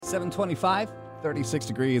725, 36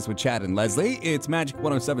 degrees with Chad and Leslye. It's Magic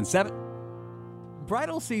 107.7.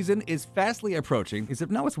 Bridal season is fastly approaching.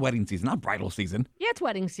 No, it's wedding season, not bridal season. Yeah, it's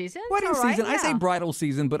wedding season. Wedding season. Yeah. I say bridal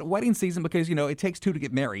season, but wedding season because, it takes two to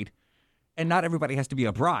get married. And not everybody has to be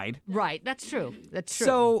a bride. Right, that's true.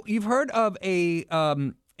 So you've heard of a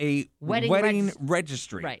wedding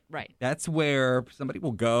registry. Right. That's where somebody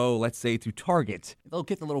will go, let's say, to Target. They'll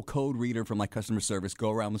get the little code reader from customer service,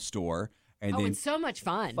 go around the store, and then it's so much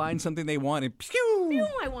fun. Find something they want and pew! Pew,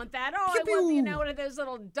 I want that. Oh, Pew, I want, pew. one of those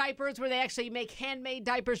little diapers where they actually make handmade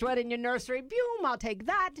diapers right in your nursery. Boom, I'll take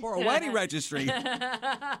that. For a wedding registry.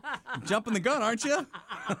 Jumping the gun, aren't you?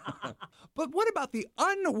 But what about the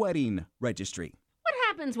unwedding registry? What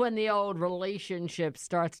happens when the old relationship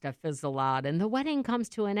starts to fizzle out and the wedding comes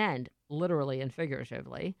to an end, literally and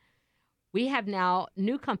figuratively? We have now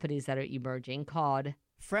new companies that are emerging called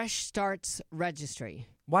Fresh Starts Registry.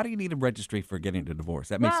 Why do you need a registry for getting a divorce?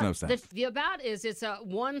 That makes no sense. The about is it's a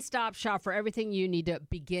one-stop shop for everything you need to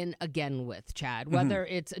begin again with, Chad. Whether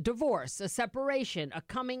it's a divorce, a separation, a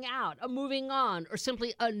coming out, a moving on, or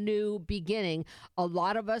simply a new beginning. A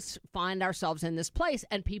lot of us find ourselves in this place,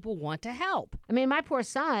 and people want to help. I mean, my poor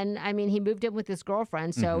son, he moved in with his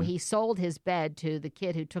girlfriend, so he sold his bed to the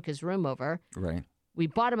kid who took his room over. Right. We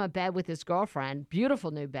bought him a bed with his girlfriend,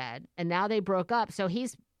 beautiful new bed, and now they broke up, so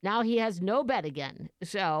now he has no bed again.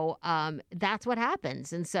 So that's what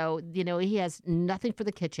happens. And so, he has nothing for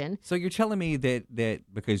the kitchen. So you're telling me that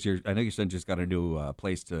because I know your son just got a new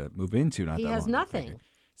place to move into. He has nothing.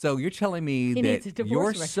 So you're telling me that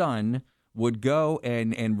your son would go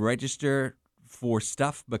and register for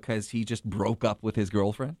stuff because he just broke up with his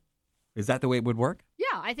girlfriend? Is that the way it would work?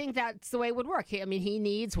 Yeah, I think that's the way it would work. He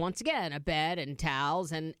needs, once again, a bed and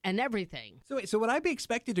towels and everything. So would I be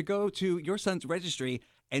expected to go to your son's registry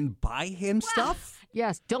and buy him stuff?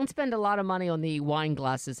 Yes. Don't spend a lot of money on the wine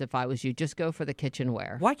glasses if I was you. Just go for the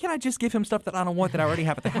kitchenware. Why can't I just give him stuff that I don't want that I already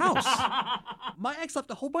have at the house? My ex left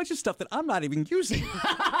a whole bunch of stuff that I'm not even using.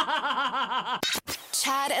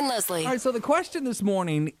 Chad and Leslye. All right, so the question this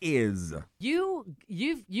morning is... You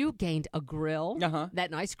gained a grill,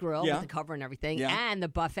 that nice grill with the cover and everything, and the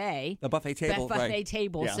buffet. The buffet table, The buffet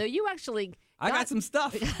table. Yeah. So you actually... I got some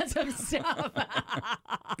stuff.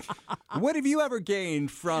 What have you ever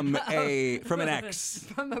gained from an ex?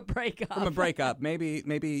 From a breakup. From a breakup. Maybe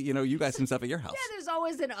you got some stuff at your house. Yeah, there's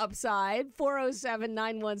always an upside.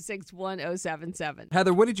 407-916-1077.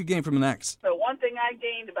 Heather, what did you gain from an ex? So one thing I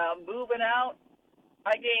gained about moving out,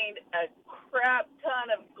 I gained a crap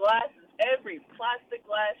ton of glasses. Every plastic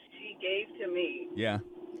glass she gave to me. Yeah.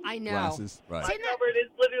 I know. Glasses, right. My cupboard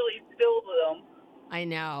is literally filled with them. I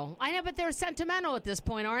know, but they're sentimental at this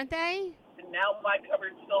point, aren't they? And now my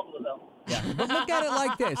cupboard's filled with them. Yeah. But look at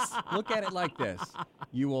it like this.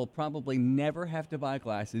 You will probably never have to buy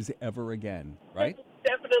glasses ever again, right?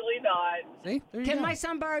 Definitely not. See? There you Can go. my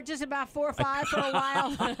son borrow just about 4 or 5 for a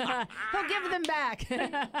while? He'll give them back.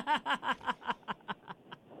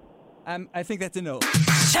 I think that's a no.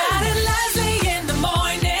 Chad and Leslye.